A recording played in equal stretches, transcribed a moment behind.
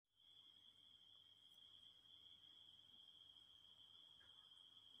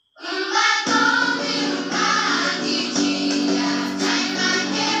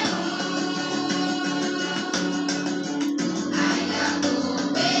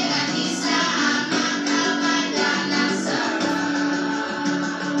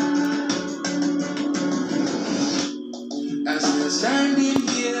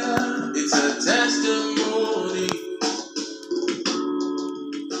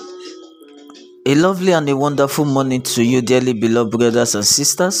A lovely and a wonderful morning to you, dearly beloved brothers and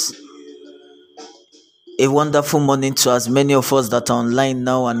sisters. A wonderful morning to as many of us that are online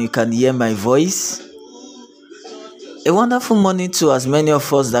now and you can hear my voice. A wonderful morning to as many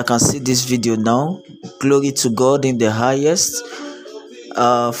of us that can see this video now. Glory to God in the highest.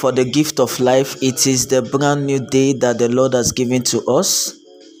 For the gift of life, it is the brand new day that the Lord has given to us.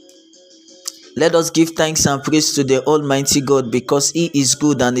 Let us give thanks and praise to the Almighty God because He is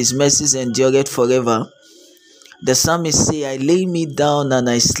good and His mercies endureth forever. The psalmist say, I lay me down and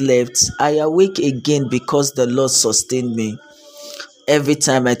I slept. I awake again because the Lord sustained me. Every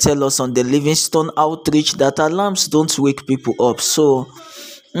time I tell us on the Livingstone Outreach that alarms don't wake people up. So,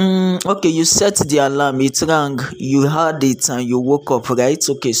 okay, you set the alarm, it rang, you heard it and you woke up, right?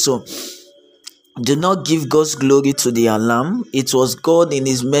 Okay, so do not give God's glory to the alarm. It was God in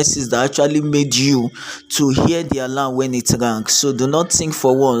His mercies that actually made you to hear the alarm when it rang. So do not think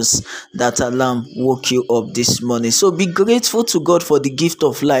for once that alarm woke you up this morning. So be grateful to God for the gift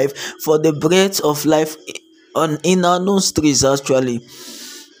of life, for the breath of life in our nostrils actually.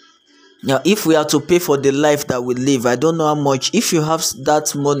 Now, if we are to pay for the life that we live, I don't know how much. If you have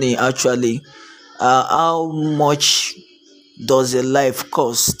that money actually, how much does a life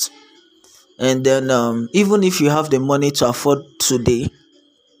cost? And then even if you have the money to afford today,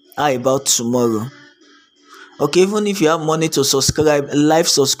 how about tomorrow? Okay, even if you have money to subscribe life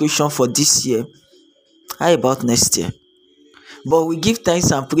subscription for this year, how about next year? But we give thanks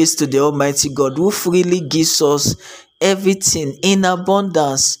and praise to the Almighty God who freely gives us everything in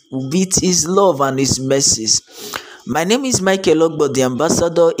abundance with His love and His mercies. My name is Michael Ogbo, the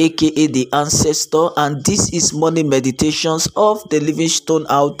ambassador, aka the ancestor, and this is morning meditations of the Livingstone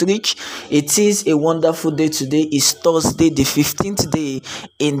Outreach. It is a wonderful day today. It's Thursday, the 15th day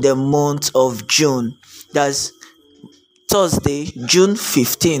in the month of June. That's Thursday, June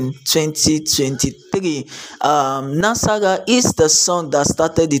 15, 2023. Nasara is the song that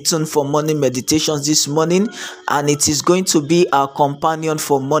started the tune for morning meditations this morning, and it is going to be our companion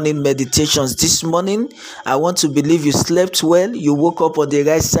for morning meditations this morning. I want to believe you slept well. You woke up on the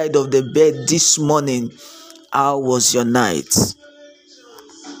right side of the bed this morning. How was your night?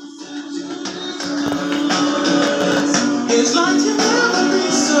 It's like you never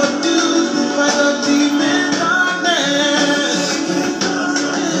been subdued by the demon darkness.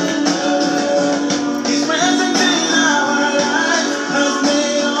 His presence in our life has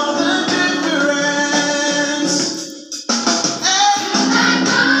made all the difference.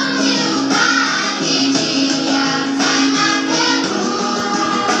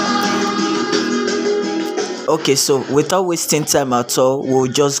 Okay, so without wasting time at all,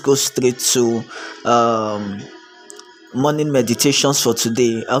 we'll just go straight to morning meditations for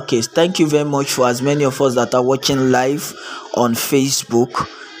today. Okay, thank you very much for as many of us that are watching live on Facebook.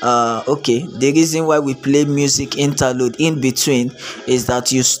 Okay, the reason why we play music interlude in between is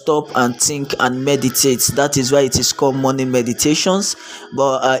that you stop and think and meditate. That is why it is called morning meditations.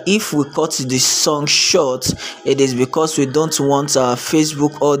 But if we cut the song short, it is because we don't want our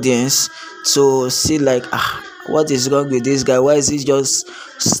Facebook audience to see like, what is wrong with this guy? Why is he just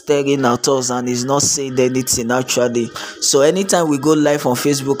staring at us and he's not saying anything actually? So anytime we go live on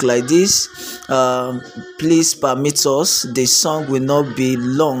Facebook like this, please permit us. The song will not be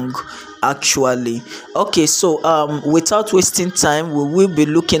long actually. Okay, so without wasting time, we will be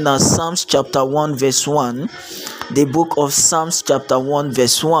looking at Psalms chapter 1 verse 1. The book of Psalms chapter 1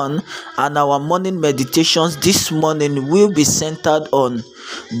 verse 1, and our morning meditations this morning will be centered on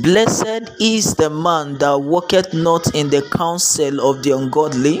blessed is the man that walketh not in the counsel of the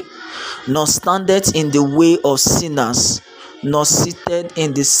ungodly, nor standeth in the way of sinners, nor sitteth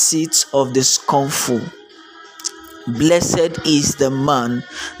in the seat of the scornful. Blessed is the man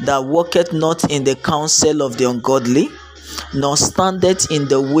that walketh not in the counsel of the ungodly, nor standeth in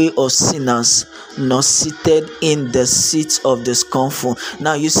the way of sinners, nor seated in the seat of the scornful.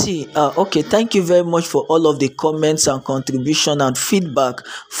 Now you see, okay, thank you very much for all of the comments and contribution and feedback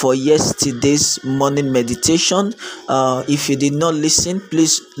for yesterday's morning meditation. If you did not listen,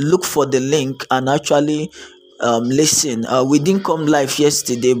 please look for the link and actually listen. We didn't come live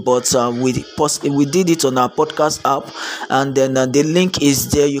yesterday, but we did it on our podcast app, and then the link is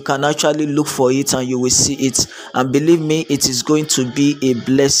there. You can actually look for it and you will see it, and believe me, it is going to be a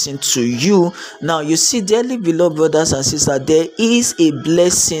blessing to you. Now you see, dearly beloved brothers and sisters, there is a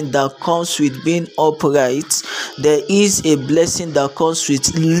blessing that comes with being upright. There is a blessing that comes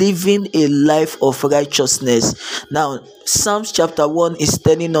with living a life of righteousness. Now Psalms chapter 1 is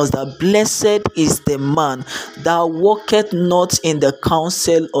telling us that blessed is the man that walketh not in the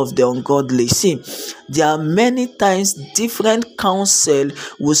counsel of the ungodly. See, there are many times different counsel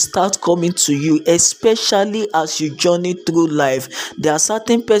will start coming to you, especially as you journey through life. There are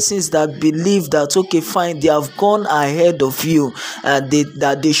certain persons that believe that, okay, fine, they have gone ahead of you,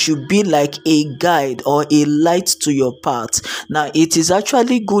 that they should be like a guide or a light to your path. Now, it is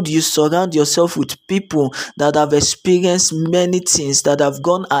actually good you surround yourself with people that have experienced many things, that have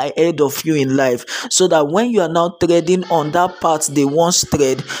gone ahead of you in life, so that when you are now treading on that path they once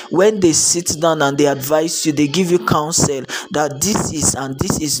tread, when they sit down and they advise you, they give you counsel that this is and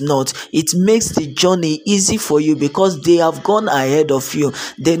this is not, it makes the journey easy for you, because they have gone ahead of you.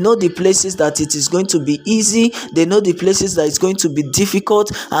 They know the places that it is going to be easy, they know the places that it's going to be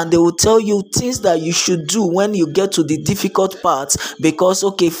difficult, and they will tell you things that you should do when you get to the difficult parts, because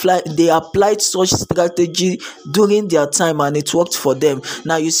they applied such strategy during their time and it worked for them.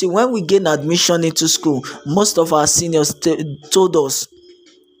 Now you see, when we gain admission into school, most of our seniors told us,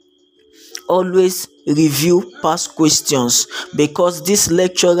 always review past questions, because these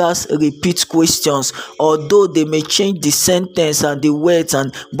lecturers repeat questions, although they may change the sentence and the words,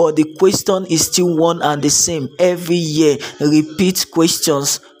 but the question is still one and the same every year. Repeat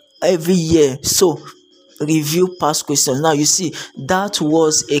questions every year, so review past questions. Now you see, that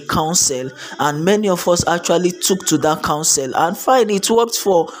was a counsel, and many of us actually took to that counsel, and finally it worked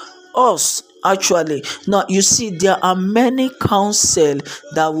for us. Actually, now you see, there are many counsel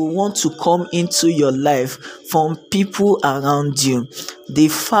that will want to come into your life from people around you. The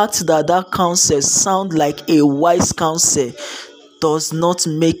fact that that counsel sound like a wise counsel does not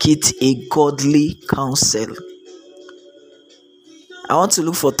make it a godly counsel. I want to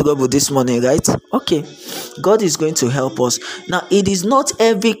look for trouble this morning, right? Okay, God is going to help us. Now, it is not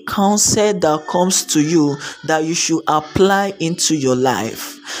every counsel that comes to you that you should apply into your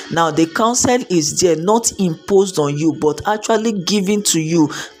life. Now, the counsel is there, not imposed on you, but actually given to you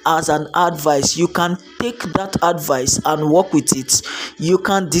as an advice. You can take that advice and work with it. You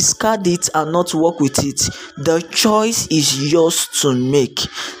can discard it and not work with it. The choice is yours to make.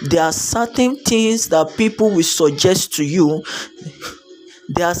 There are certain things that people will suggest to you.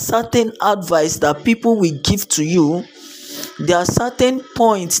 There are certain advice that people will give to you. There are certain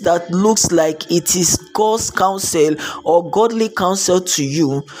points that looks like it is God's counsel or godly counsel to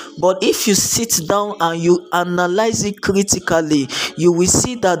you, but if you sit down and you analyze it critically, you will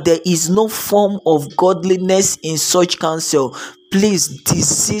see that there is no form of godliness in such counsel. Please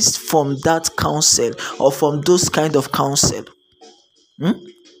desist from that counsel or from those kind of counsel.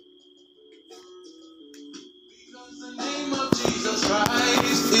 Jesus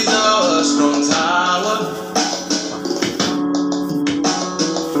Christ is our strong tower.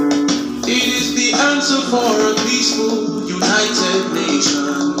 It is the answer for a peaceful, united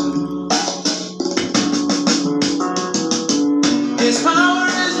nation. His power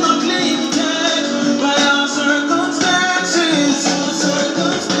is not limited by our circumstances.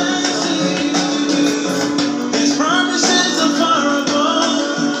 His promises are far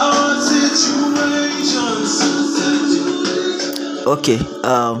above our situations. Okay,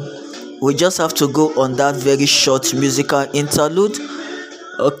 we just have to go on that very short musical interlude.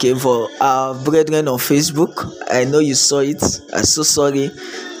 Okay, for our brethren on Facebook, I know you saw it. I'm so sorry.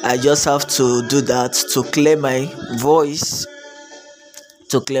 I just have to do that to clear my voice.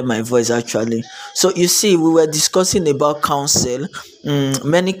 Actually. So you see, we were discussing about counsel.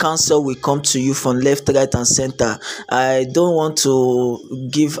 Many counsel will come to you from left, right, and center. I don't want to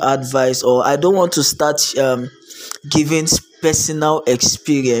give advice, or I don't want to start giving personal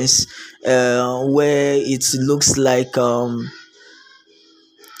experience where it looks like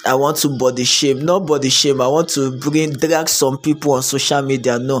I want to body shame. Not body shame. I want to drag some people on social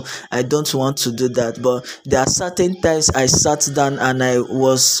media. No, I don't want to do that. But there are certain times I sat down and I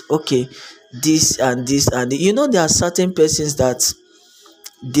was okay. This and this and there are certain persons that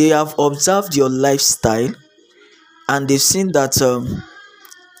they have observed your lifestyle and they've seen that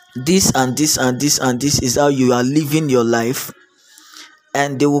this and this and this and this is how you are living your life,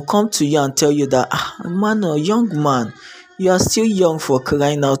 and they will come to you and tell you that man or young man, you are still young, for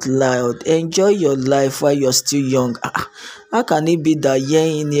crying out loud. Enjoy your life while you're still young. How can it be that year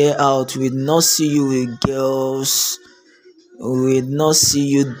in year out we not see you with girls, we not see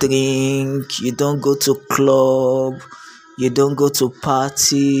you drink, you don't go to club, you don't go to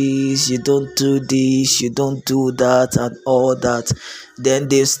parties, you don't do this, you don't do that and all that? Then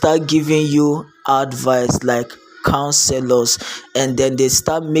they start giving you advice like counselors, and then they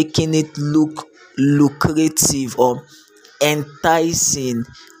start making it look lucrative or enticing.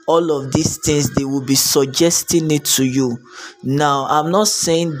 All of these things, they will be suggesting it to you. Now, I'm not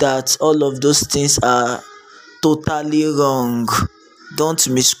saying that all of those things are totally wrong. Don't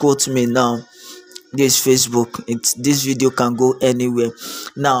misquote me now. This Facebook, this video can go anywhere.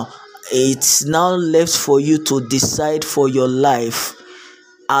 Now it's now left for you to decide for your life.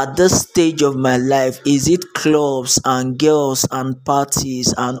 At this stage of my life, is it clubs and girls and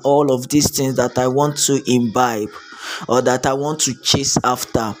parties and all of these things that I want to imbibe or that I want to chase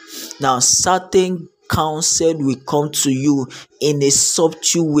after? Now, certain counsel will come to you in a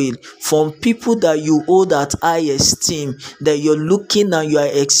subtle way from people that you hold at high esteem, that you're looking and you are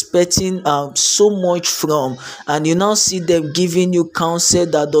expecting so much from, and you now see them giving you counsel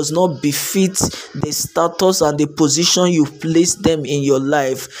that does not befit the status and the position you place them in your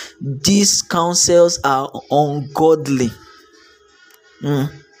life. These counsels are ungodly. I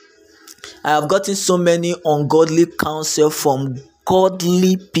have gotten so many ungodly counsel from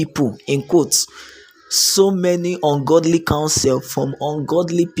godly people, in quotes. So many ungodly counsel from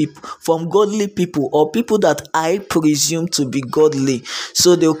ungodly people, from godly people or people that I presume to be godly.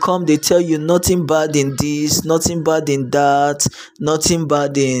 So they'll come, they tell you nothing bad in this, nothing bad in that, nothing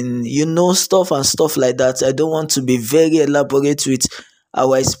bad in, stuff and stuff like that. I don't want to be very elaborate with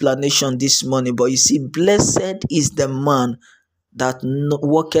our explanation this morning, but you see, blessed is the man that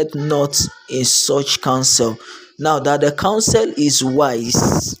worketh not in such counsel. Now that the counsel is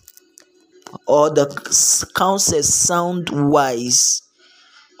wise, or the counsel sound wise,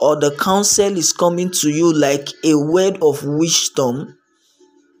 or the counsel is coming to you like a word of wisdom,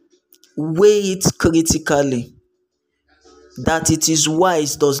 weigh it critically. That it is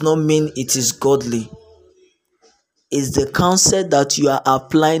wise does not mean it is godly. Is the counsel that you are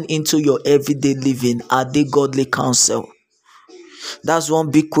applying into your everyday living, are they godly counsel? That's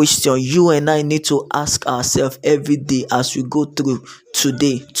one big question you and I need to ask ourselves every day as we go through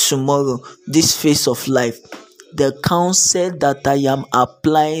today, tomorrow, this phase of life. The counsel that I am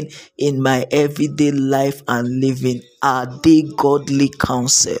applying in my everyday life and living, are they godly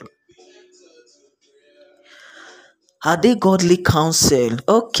counsel? Are they godly counsel?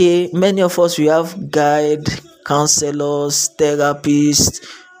 Okay, many of us, we have guide, counselors, therapists,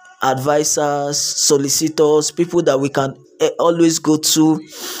 advisors, solicitors, people that we can always go to,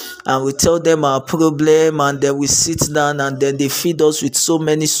 and we tell them our problem, and then we sit down and then they feed us with so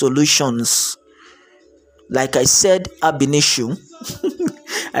many solutions. Like I said ab initio,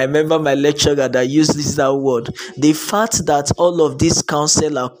 I remember my lecturer that used that word. The fact that all of these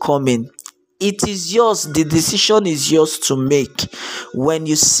counsel are coming, it is yours. The decision is yours to make. When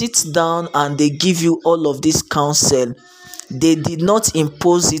you sit down and they give you all of this counsel, they did not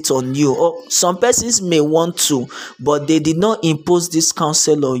impose it on you. Or some persons may want to, but they did not impose this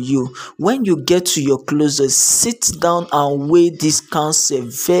counsel on you. When you get to your closet, sit down and weigh this counsel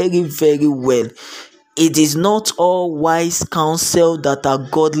very, very well. It is not all wise counsel that are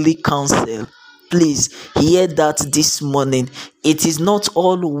godly counsel. Please hear that this morning. It is not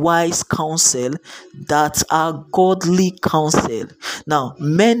all wise counsel that are godly counsel. Now,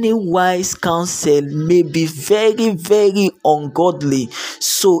 many wise counsel may be very, very ungodly.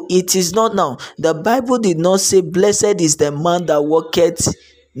 So it is not. Now, the Bible did not say, blessed is the man that worketh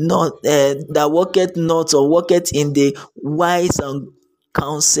not, or worketh in the wise and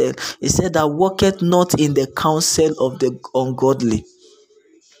counsel. It said that worketh not in the counsel of the ungodly.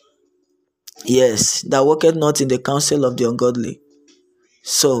 Yes, that worketh not in the counsel of the ungodly.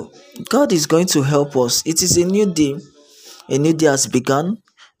 So God is going to help us. It is a new day. A new day has begun.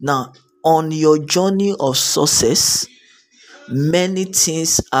 Now, on your journey of success, many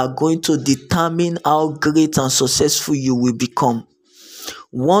things are going to determine how great and successful you will become.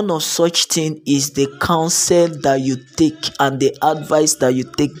 One of such things is the counsel that you take and the advice that you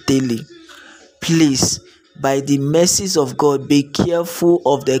take daily. Please, by the mercies of God, be careful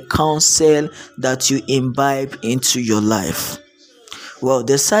of the counsel that you imbibe into your life. Well,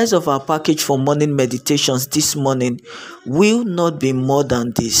 the size of our package for morning meditations this morning will not be more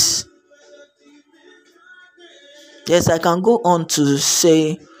than this. Yes, I can go on to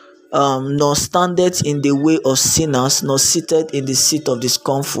say, nor standeth in the way of sinners, nor seated in the seat of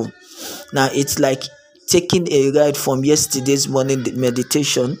discomfort. Now, it's like taking a ride from yesterday's morning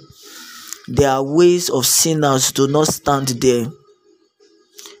meditation. There are ways of sinners, do not stand there.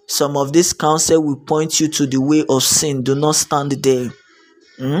 Some of this counsel will point you to the way of sin, do not stand there.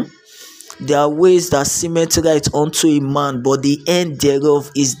 There are ways that seemeth right unto a man, but the end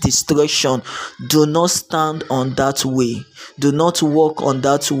thereof is destruction. Do not stand on that way. Do not walk on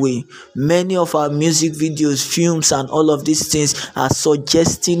that way. Many of our music videos, films, and all of these things are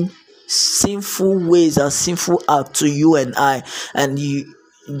suggesting sinful ways and sinful acts to you and I, and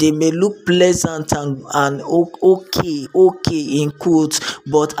they may look pleasant and okay in quotes,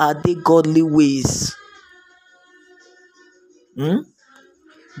 but are they godly ways?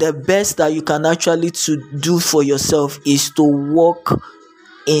 The best that you can actually to do for yourself is to walk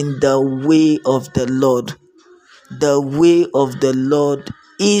in the way of the Lord. The way of the Lord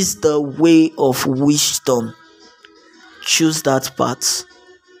is the way of wisdom. Choose that path.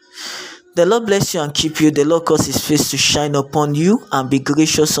 The Lord bless you and keep you. The Lord cause his face to shine upon you and be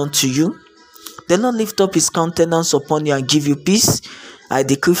gracious unto you. The Lord lift up his countenance upon you and give you peace. I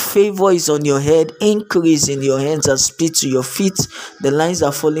decree favor is on your head, increase in your hands and speed to your feet. The lines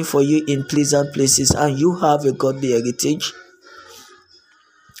are falling for you in pleasant places and you have a godly heritage.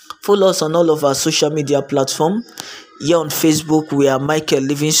 Follow us on all of our social media platforms. Here on Facebook, we are Michael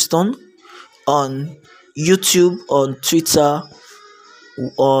Livingstone. On YouTube, on Twitter,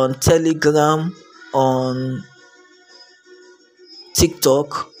 on Telegram, on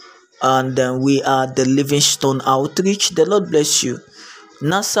TikTok, and we are the Livingstone Outreach. The Lord bless you.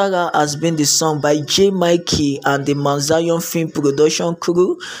 Nasara has been the song by J. Mikey and the Mount Zion Film Production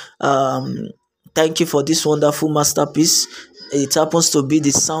crew. Thank you for this wonderful masterpiece. It happens to be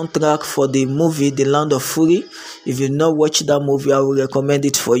the soundtrack for the movie The Land of Fury. If you've not watched that movie, I will recommend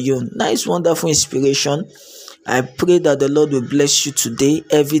it for you. Nice, wonderful inspiration. I pray that the Lord will bless you today.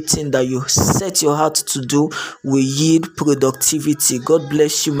 Everything that you set your heart to do will yield productivity. God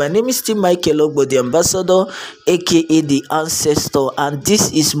bless you. My name is still Michael Ogbo, the ambassador, aka the ancestor, and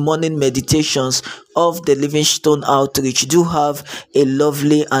this is morning meditations of the Livingstone Outreach. Do have a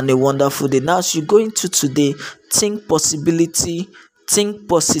lovely and a wonderful day. Now, as you go into today, think possibility, think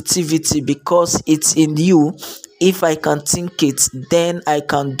positivity, because it's in you. If I can think it, then I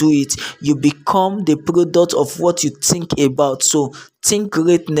can do it. You become the product of what you think about. So think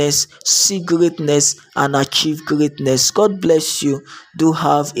greatness, see greatness, and achieve greatness. God bless you. Do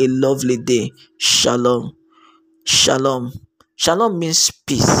have a lovely day. Shalom. Shalom. Shalom means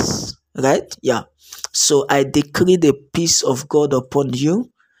peace, right? Yeah. So I decree the peace of God upon you,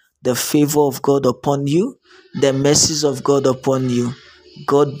 the favor of God upon you, the mercies of God upon you.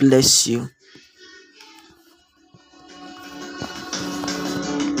 God bless you.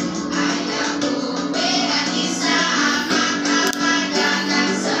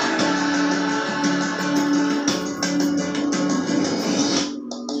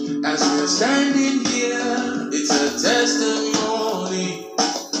 As we're standing here, it's a testimony.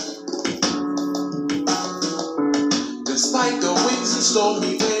 Despite the winds and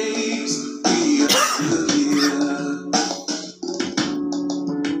stormy waves, we are still here.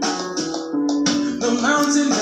 The mountain